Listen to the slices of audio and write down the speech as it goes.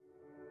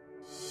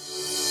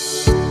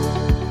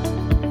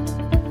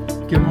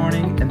Good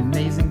morning,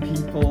 amazing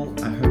people.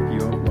 I hope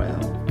you are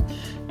well.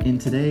 In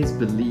today's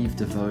Believe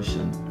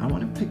devotion, I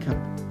want to pick up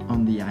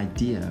on the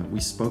idea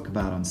we spoke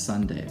about on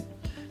Sunday,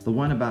 the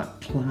one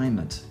about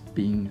climate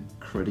being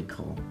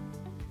critical.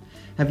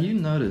 Have you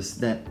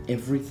noticed that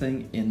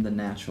everything in the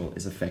natural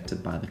is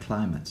affected by the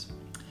climate?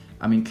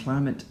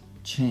 Climate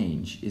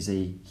change is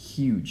a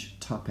huge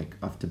topic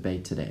of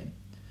debate today.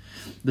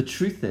 The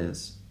truth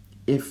is,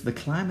 if the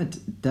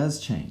climate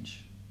does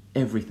change,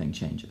 everything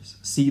changes.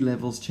 Sea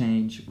levels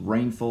change,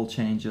 rainfall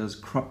changes,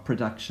 crop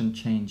production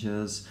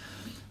changes.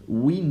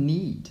 We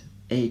need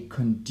a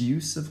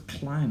conducive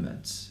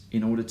climate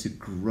in order to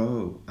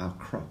grow our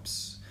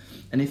crops.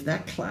 And if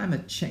that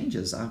climate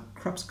changes, our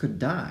crops could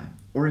die.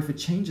 Or if it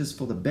changes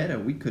for the better,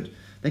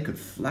 they could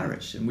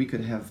flourish and we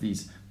could have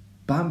these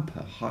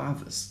bumper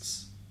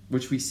harvests,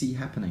 which we see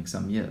happening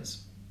some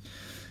years.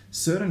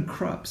 Certain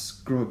crops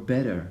grow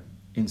better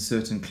in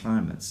certain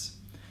climates.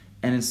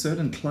 And in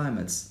certain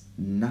climates,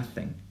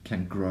 nothing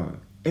can grow.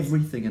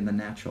 Everything in the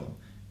natural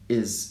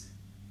is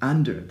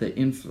under the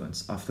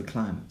influence of the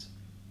climate.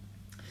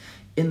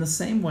 In the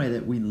same way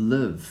that we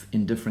live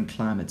in different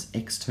climates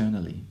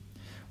externally,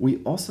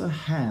 we also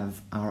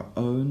have our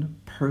own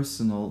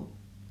personal,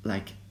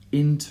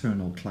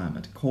 internal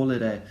climate. Call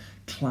it a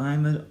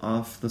climate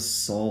of the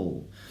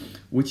soul,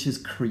 which is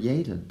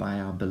created by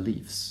our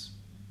beliefs.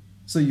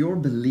 So your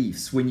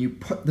beliefs, when you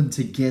put them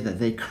together,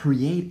 they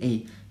create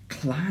a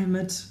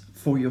climate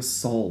for your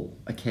soul,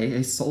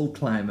 a soul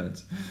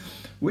climate,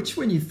 which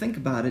when you think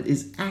about it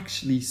is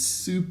actually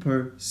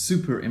super,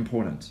 super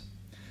important,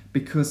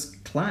 because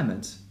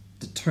climate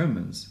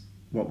determines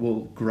what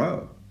will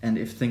grow and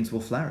if things will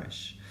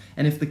flourish.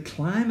 And if the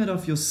climate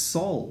of your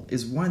soul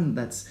is one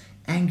that's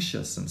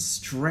anxious and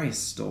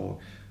stressed or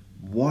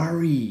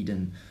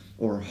worried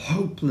or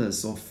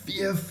hopeless or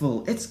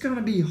fearful, it's going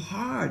to be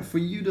hard for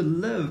you to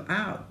live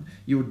out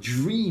your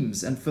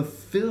dreams and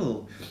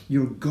fulfill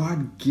your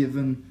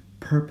God-given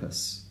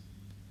purpose.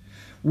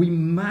 We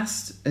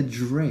must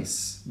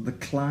address the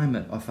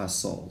climate of our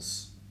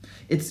souls.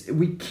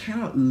 We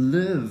cannot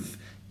live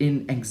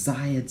in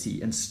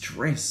anxiety and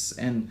stress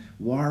and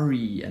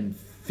worry and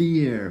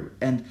fear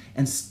and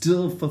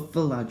still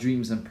fulfill our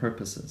dreams and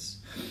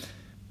purposes.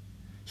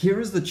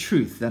 Here is the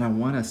truth that I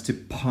want us to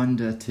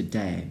ponder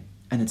today,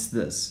 and it's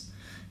this: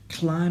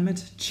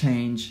 climate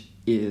change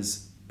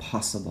is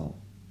possible.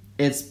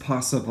 It's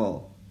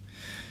possible.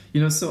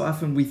 So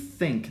often we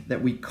think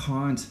that we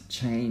can't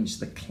change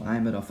the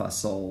climate of our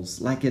souls,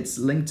 like it's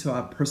linked to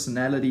our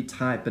personality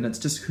type and it's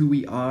just who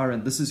we are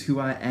and this is who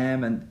I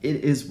am and it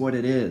is what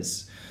it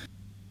is.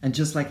 And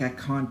just like I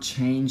can't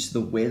change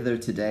the weather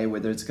today,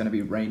 whether it's going to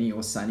be rainy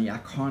or sunny, I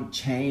can't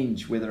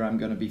change whether I'm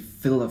going to be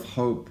full of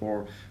hope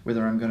or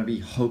whether I'm going to be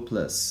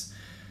hopeless.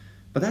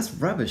 But that's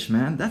rubbish,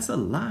 man. That's a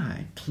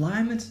lie.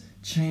 Climate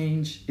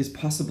change is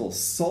possible.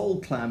 Soul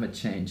climate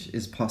change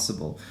is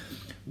possible.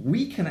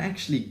 We can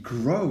actually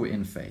grow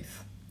in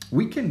faith.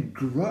 We can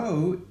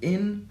grow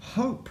in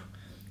hope.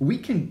 We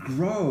can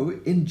grow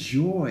in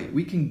joy.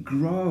 We can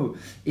grow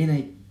in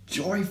a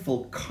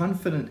joyful,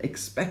 confident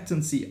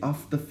expectancy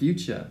of the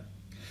future.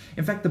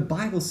 In fact, the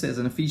Bible says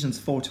in Ephesians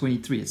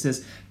 4:23, it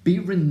says, "Be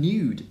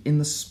renewed in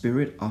the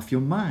spirit of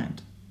your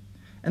mind."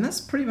 And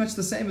that's pretty much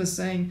the same as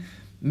saying,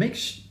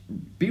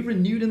 be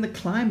renewed in the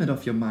climate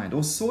of your mind,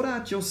 or sort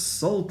out your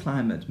soul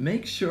climate.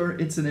 Make sure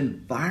it's an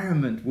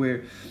environment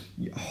where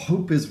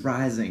hope is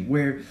rising,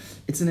 where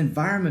it's an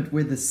environment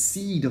where the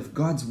seed of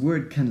God's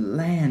word can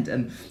land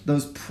and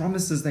those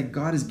promises that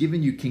God has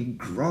given you can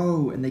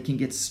grow and they can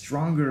get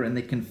stronger and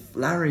they can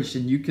flourish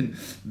and you can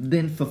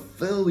then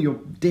fulfill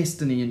your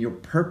destiny and your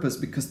purpose,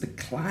 because the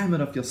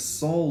climate of your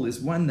soul is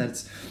one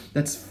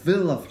that's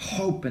full of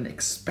hope and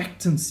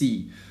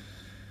expectancy.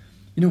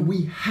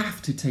 We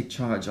have to take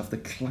charge of the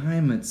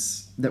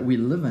climates that we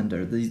live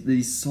under,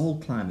 these soul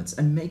climates,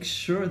 and make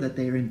sure that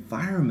they're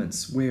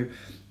environments where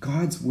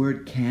God's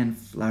word can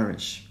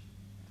flourish.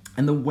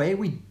 And the way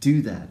we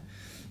do that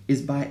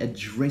is by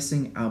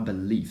addressing our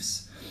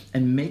beliefs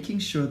and making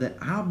sure that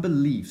our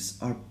beliefs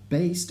are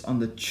based on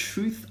the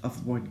truth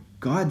of what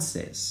God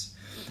says,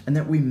 and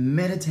that we're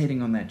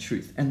meditating on that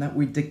truth and that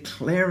we're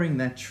declaring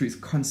that truth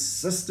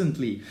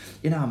consistently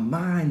in our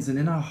minds and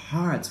in our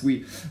hearts.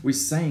 We're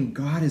saying,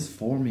 God is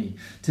for me.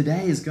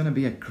 Today is going to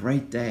be a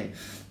great day.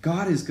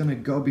 God is going to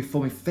go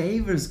before me.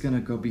 Favor is going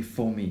to go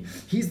before me.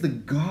 He's the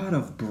God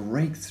of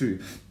breakthrough.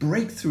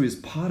 Breakthrough is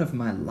part of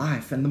my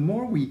life. And the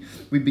more we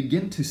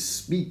begin to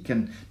speak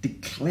and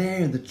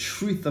declare the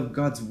truth of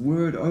God's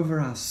word over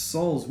our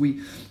souls,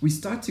 we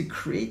start to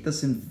create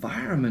this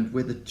environment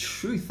where the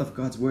truth of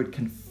God's word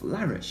can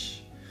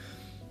flourish.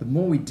 The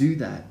more we do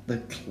that, the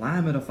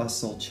climate of our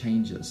soul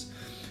changes.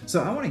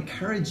 So I want to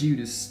encourage you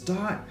to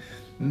start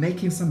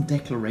making some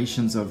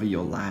declarations over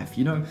your life.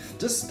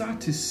 Just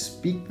start to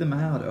speak them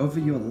out over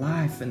your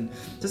life. And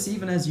just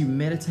even as you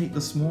meditate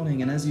this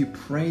morning and as you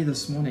pray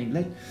this morning,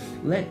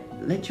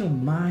 let your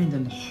mind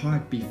and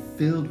heart be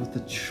filled with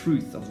the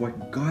truth of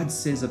what God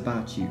says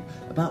about you,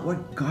 about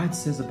what God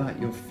says about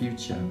your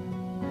future.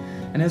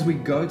 And as we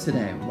go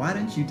today, why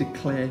don't you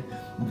declare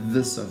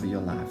this over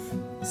your life?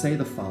 Say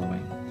the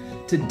following: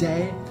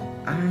 today,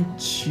 I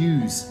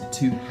choose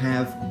to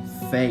have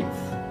faith.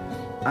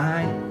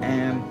 I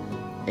am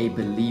a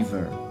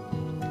believer,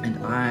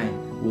 and I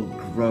will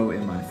grow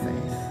in my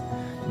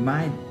faith.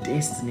 My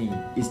destiny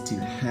is to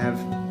have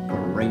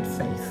great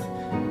faith.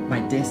 My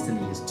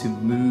destiny is to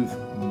move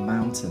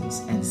mountains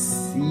and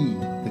see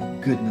the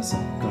goodness of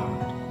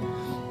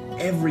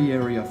God. Every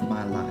area of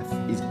my life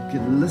is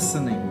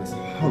glistening with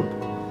hope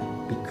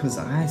because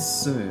I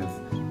serve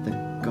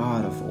the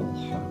God of all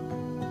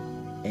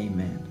hope.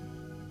 Amen.